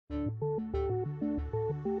Hey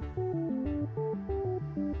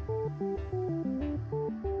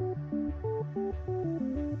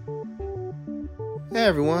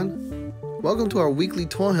everyone, welcome to our weekly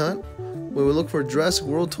toy hunt where we look for Jurassic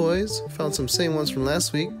World toys. Found some same ones from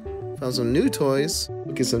last week, found some new toys,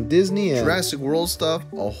 look at some Disney and Jurassic World stuff,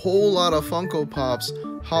 a whole lot of Funko Pops,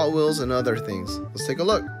 Hot Wheels, and other things. Let's take a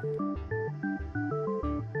look.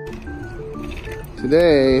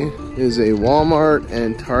 Today is a Walmart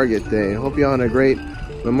and Target day. Hope you all had a great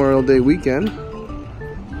Memorial Day weekend.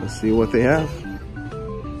 Let's see what they have.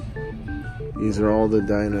 These are all the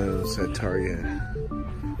dinos at Target.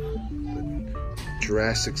 The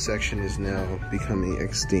Jurassic section is now becoming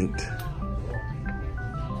extinct,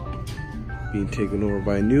 being taken over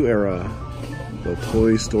by a new era, the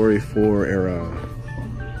Toy Story 4 era.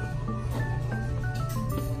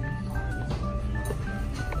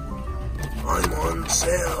 I'm on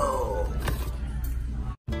sale.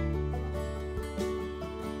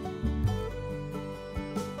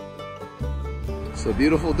 It's a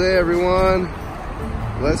beautiful day, everyone.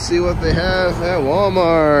 Let's see what they have at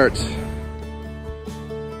Walmart.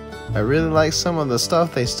 I really like some of the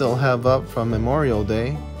stuff they still have up from Memorial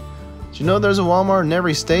Day. Did you know there's a Walmart in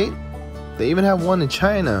every state? They even have one in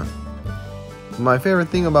China. My favorite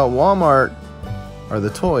thing about Walmart are the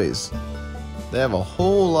toys. They have a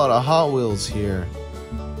whole lot of Hot Wheels here.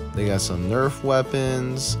 They got some Nerf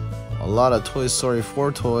weapons, a lot of Toy Story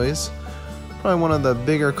 4 toys, probably one of the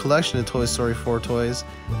bigger collection of Toy Story 4 toys,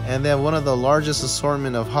 and they have one of the largest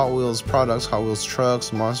assortment of Hot Wheels products, Hot Wheels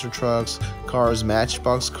trucks, monster trucks, cars,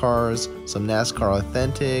 Matchbox cars, some Nascar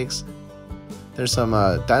Authentics. There's some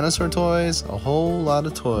dinosaur toys, a whole lot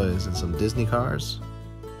of toys, and some Disney cars.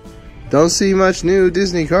 Don't see much new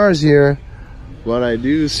Disney cars here, but I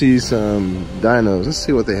do see some dinos. Let's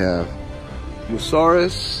see what they have.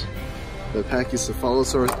 Mosaurus, the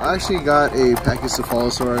Pachycephalosaurus. I actually got a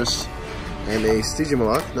Pachycephalosaurus and a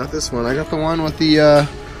Stygimoloch, not this one. I got the one with the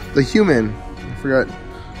human. I forgot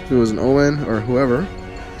if it was an Owen or whoever.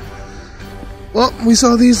 Well, we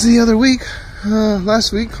saw these the other week,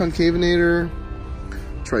 last week. Concavinator,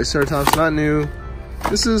 Triceratops, not new.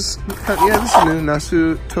 This is, yeah, this is new.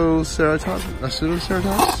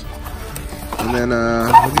 Nasutoceratops. And then,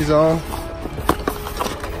 these all.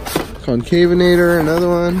 Concavinator, another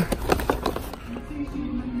one.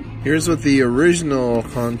 Here's what the original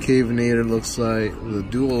Concavinator looks like with a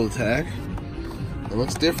dual attack. It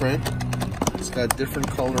looks different. It's got different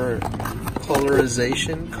colors.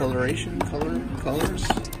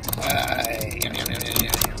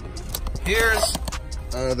 Here's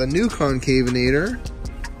the new Concavinator,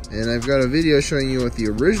 and I've got a video showing you what the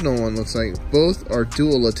original one looks like. Both are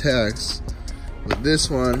dual attacks, but this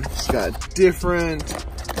one has got different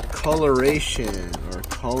coloration or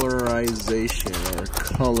colorization or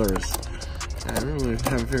colors. I really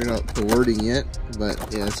haven't figured out the wording yet, but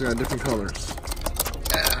yeah, it's got different colors.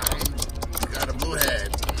 Got a blue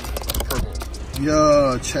head, purple.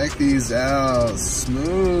 Yo, check these out.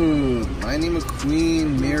 Smooth Lightning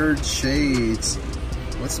McQueen mirrored shades.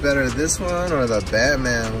 What's better, this one or the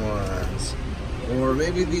Batman ones? Or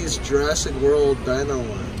maybe these Jurassic World Dino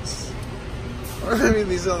ones? Or maybe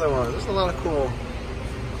these other ones. There's a lot of cool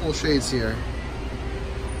shades here.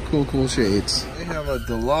 Cool shades. They have a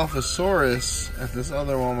Dilophosaurus at this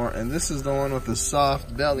other Walmart, and this is the one with the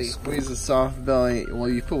soft belly. Squeeze the soft belly. Well,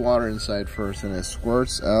 you put water inside first, and it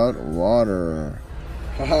squirts out water.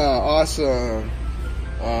 Haha, awesome.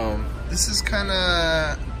 This is kind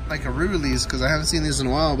of like a re-release because I haven't seen these in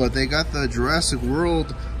a while, but they got the Jurassic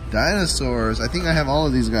World dinosaurs. I think I have all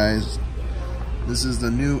of these guys. This is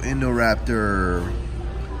the new Indoraptor.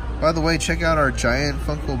 By the way, check out our giant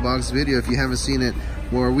Funko box video if you haven't seen it,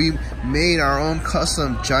 where we made our own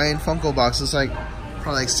custom giant Funko box. It's like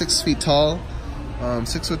probably like 6 feet tall,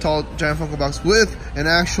 6 foot tall giant Funko box with an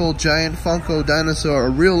actual giant Funko dinosaur, a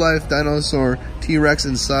real life dinosaur T-Rex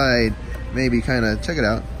inside. Maybe kind of check it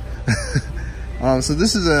out. So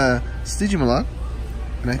this is a Stygimoloch,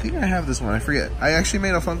 and I think I have this one. I forget. I actually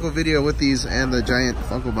made a Funko video with these and the giant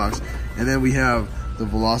Funko box, and then we have the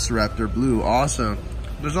Velociraptor Blue. Awesome.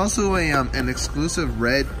 There's also a an exclusive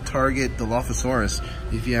red Target Dilophosaurus,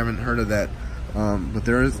 if you haven't heard of that. But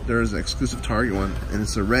there's an exclusive Target one, and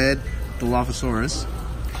it's a red Dilophosaurus.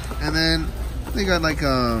 And then they got like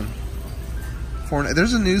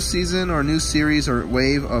there's a new season or new series or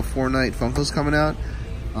wave of Fortnite Funkos coming out.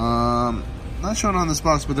 Not shown on this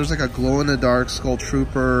box, but there's like a glow-in-the-dark Skull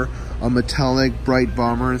Trooper, a metallic Bright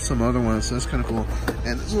Bomber, and some other ones. So that's kind of cool.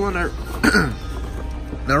 And this one,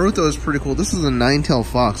 Naruto is pretty cool. This is a nine-tailed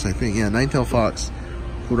fox, I think. Yeah, nine-tailed fox.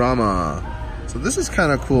 Kurama. So this is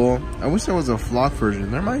kind of cool. I wish there was a flock version.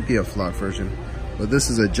 There might be a flock version. But this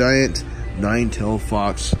is a giant nine-tailed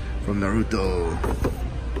fox from Naruto.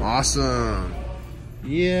 Awesome.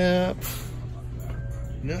 Yep.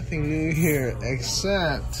 Nothing new here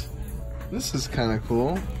except this is kind of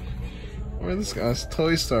cool. Where this guy's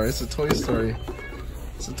Toy Story. It's a Toy Story.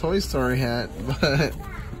 It's a Toy Story hat, but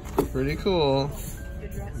pretty cool.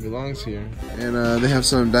 It belongs here. And they have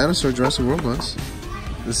some dinosaur Jurassic World ones.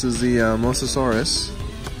 This is the Mosasaurus.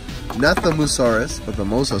 Not the Musaurus, but the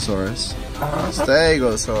Mosasaurus.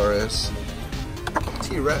 Stegosaurus.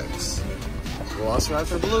 T-Rex.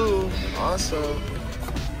 Velociraptor Blue. Awesome.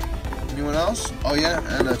 Anyone else? Oh yeah,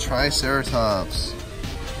 and a Triceratops.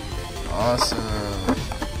 Awesome.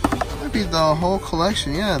 That might be the whole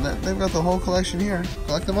collection. Yeah, they've got the whole collection here.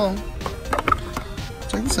 Collect them all.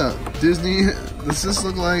 Check this out. Disney. Does this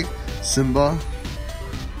look like Simba?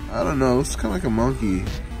 I don't know. It's kind of like a monkey.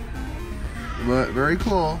 But very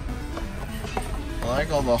cool. I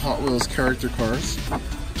like all the Hot Wheels character cars.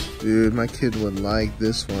 Dude, my kid would like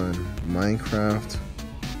this one. Minecraft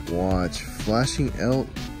watch. Flashing LOD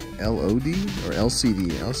or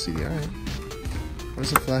LCD? LCD, alright.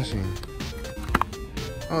 Where's the flashing?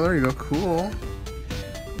 Oh, there you go. Cool.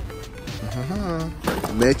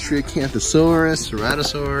 Metriacanthosaurus,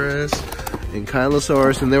 Ceratosaurus,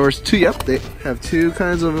 Ankylosaurus, and there was two. Yep, they have two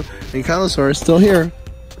kinds of Ankylosaurus still here.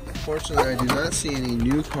 Fortunately, I do not see any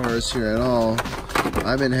new cars here at all.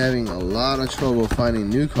 I've been having a lot of trouble finding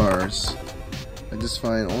new cars. I just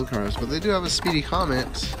find old cars, but they do have a Speedy Comet.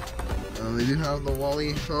 They do have the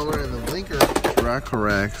Wally Holler and the Blinker,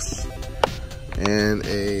 Dracorex, and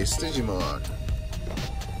a Stygimoloch.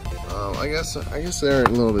 I guess they're a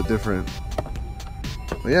little bit different.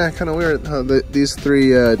 But yeah, kind of weird how these three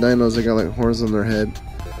dinos, they got like horns on their head.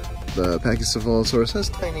 The Pachycephalosaurus has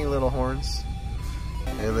tiny little horns,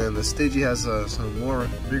 and then the Stygi has some more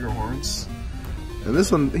bigger horns. And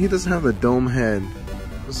this one, he doesn't have the dome head.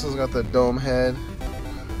 This one's got the dome head.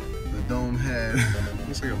 The dome head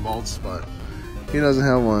looks like a bald spot. He doesn't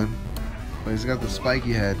have one, but he's got the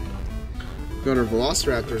spiky head. Got our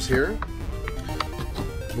Velociraptors here.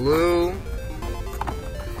 Blue.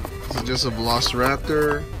 This is just a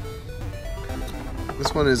Velociraptor.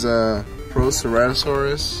 This one is a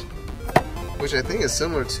Proceratosaurus, which I think is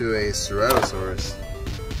similar to a Ceratosaurus.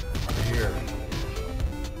 Right here.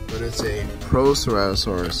 But it's a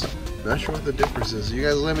Proceratosaurus. Not sure what the difference is. You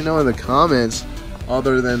guys let me know in the comments,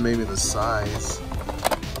 other than maybe the size.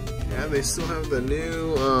 Yeah, they still have the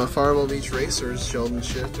new Fireball Beach Racers, Sheldon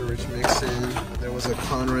Shifter, Rich Mixon. There was a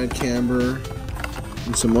Conrad Camber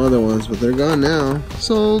and some other ones, but they're gone now.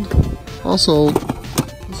 Sold. All sold.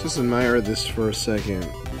 Let's just admire this for a second.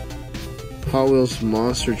 Hot Wheels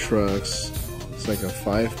Monster Trucks. It's like a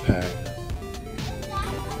 5-pack.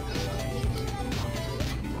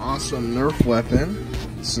 Awesome Nerf weapon.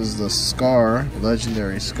 This is the Scar,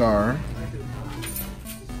 legendary Scar.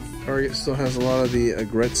 Target still has a lot of the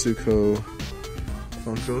Agretsuko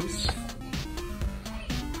Funkos.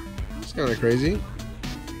 It's kind of crazy.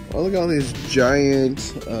 Oh, look at all these giant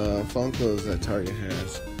Funkos that Target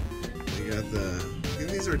has. They got the, I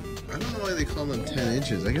think these are, I don't know why they call them 10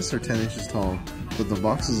 inches. I guess they're 10 inches tall, but the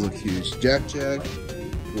boxes look huge. Jack,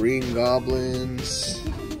 Green Goblins,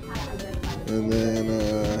 and then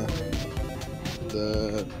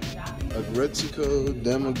the Agretsuko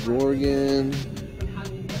Demogorgon.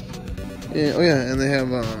 Yeah, oh yeah, and they have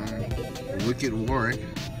Wicked Warwick.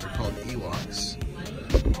 They're called Ewoks.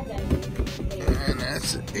 And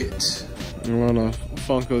that's it. A lot of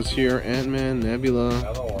Funkos here. Ant-Man, Nebula,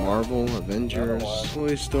 Marvel, Avengers,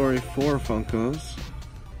 Toy Story 4 Funkos.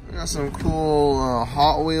 We got some cool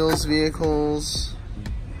Hot Wheels vehicles.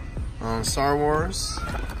 Star Wars.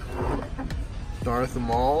 Darth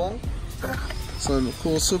Maul. Some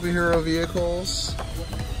cool superhero vehicles.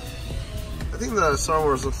 I think the Star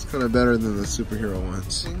Wars looks kind of better than the superhero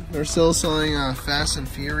ones. They're still selling Fast and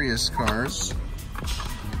Furious cars.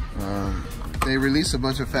 They released a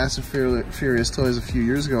bunch of Fast and Furious toys a few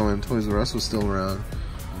years ago when Toys R Us was still around.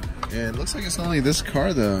 And it looks like it's only this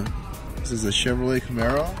car though. This is a Chevrolet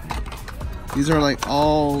Camaro. These are like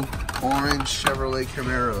all orange Chevrolet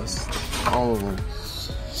Camaros. All of them.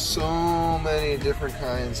 So many different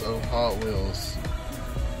kinds of Hot Wheels.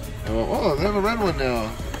 Oh, they have a red one now.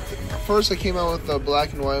 First they came out with the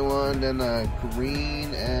black and white one, then a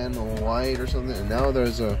green and white or something, and now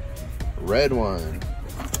there's a red one.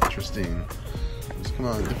 Interesting. Just come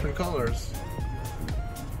out in different colors.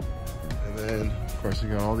 And then, of course, we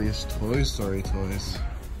got all these Toy Story toys.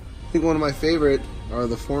 I think one of my favorite are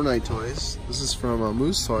the Fortnite toys. This is from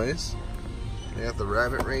Moose Toys. They got the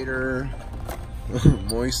Rabbit Raider,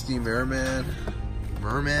 Moisty Merman.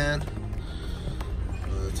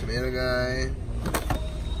 Tomato guy.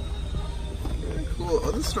 Very cool.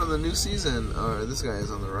 Oh, this is from the new season. This guy is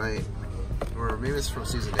on the right. Or maybe it's from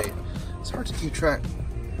season 8. It's hard to keep track.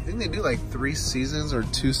 I think they do like 3 seasons or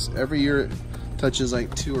 2. Every year it touches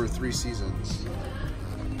like 2 or 3 seasons.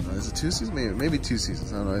 Is it 2 seasons? Maybe 2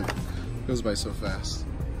 seasons. I don't know. It goes by so fast.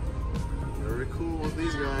 Very cool with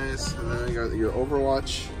these guys. And then you got your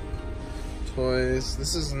Overwatch toys.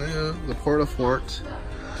 This is new. The Porta-Fort.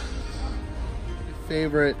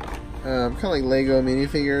 Favorite, kind of like Lego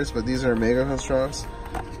minifigures, but these are Mega Constructs.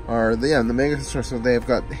 The Mega Constructs. So they've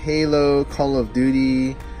got Halo, Call of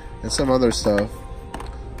Duty, and some other stuff.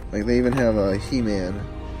 Like they even have a He-Man,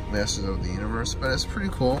 Masters of the Universe. But it's pretty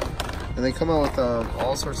cool. And they come out with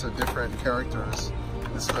all sorts of different characters.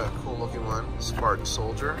 This is a cool looking one, Spartan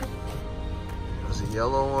Soldier. There's a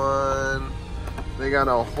yellow one. They got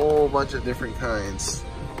a whole bunch of different kinds.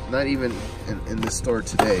 Not even in the store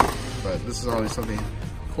today, but this is always something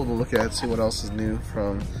cool to look at, see what else is new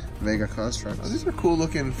from Mega Construct. Oh, these are cool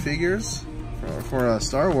looking figures for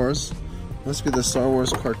Star Wars. Must be the Star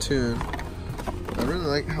Wars cartoon. I really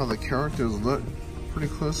like how the characters look pretty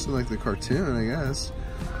close to like the cartoon, I guess.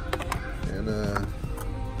 And I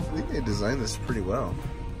think they designed this pretty well.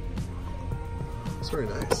 It's very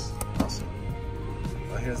nice. Awesome.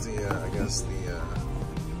 Here's the, I guess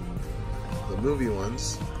the movie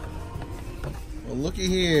ones. Well, looky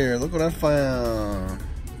here. Look what I found.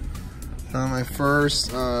 Found my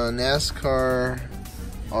first Nascar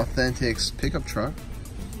Authentics pickup truck.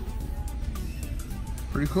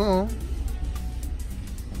 Pretty cool.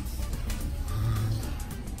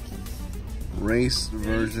 Race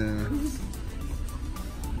version.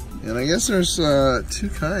 And I guess there's 2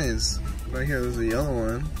 kinds. Right here, there's a yellow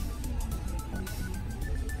one.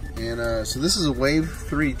 And so this is a Wave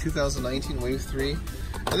 3, 2019 Wave 3.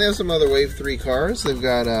 And they have some other Wave 3 cars. They've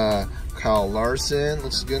got Kyle Larson,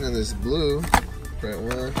 looks good in this blue. Right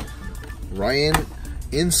one. Ryan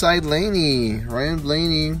Inside Laney. Ryan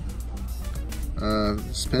Blaney.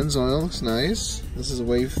 Pennzoil looks nice. This is a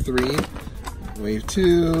Wave 3. Wave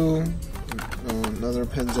 2. Another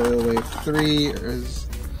Pennzoil Wave 3. Is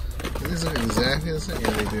it exactly the same?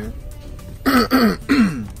 Yeah, they do.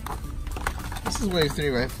 This is Wave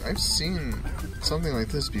 3, but I've seen something like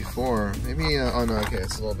this before. Maybe, oh no, okay,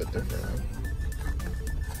 it's a little bit different.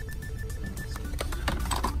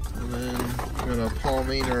 And then we got a Paul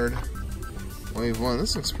Maynard Wave 1.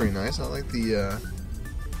 This looks pretty nice. I like the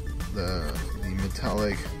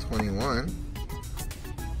metallic 21.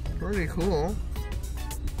 Pretty cool.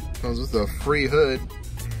 Comes with a free hood.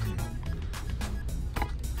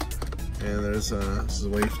 And there's this is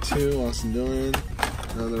Wave 2, Austin Dillon.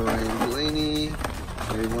 Another Ryan Blaney.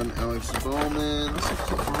 Wave 1, Alex Bowman.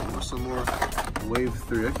 Let's some more Wave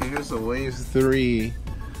 3. Okay, here's a Wave 3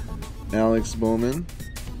 Alex Bowman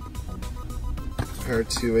compared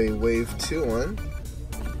to a Wave 2 one.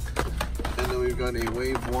 And then we've got a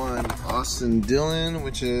Wave 1 Austin Dillon,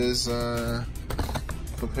 which is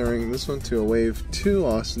comparing this one to a Wave 2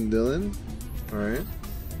 Austin Dillon. Alright.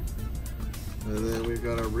 And then we've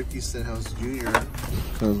got our Ricky Stenhouse Jr.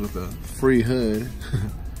 Comes with a free hood.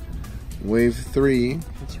 Wave 3.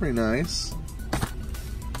 That's pretty nice.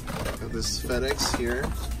 Got this FedEx here.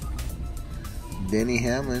 Denny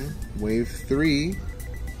Hamlin. Wave 3.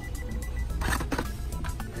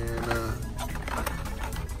 And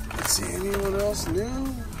let's see, anyone else new?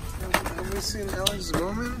 Have we seen Alex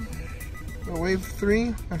Bowman? Wave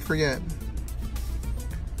 3? I forget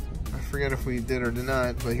if we did or did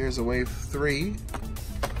not, but here's a Wave 3.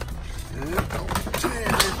 And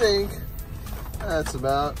I think that's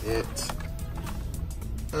about it.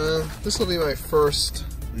 This will be my first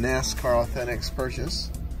NASCAR Authentics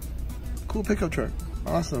purchase. Cool pickup truck.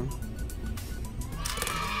 Awesome.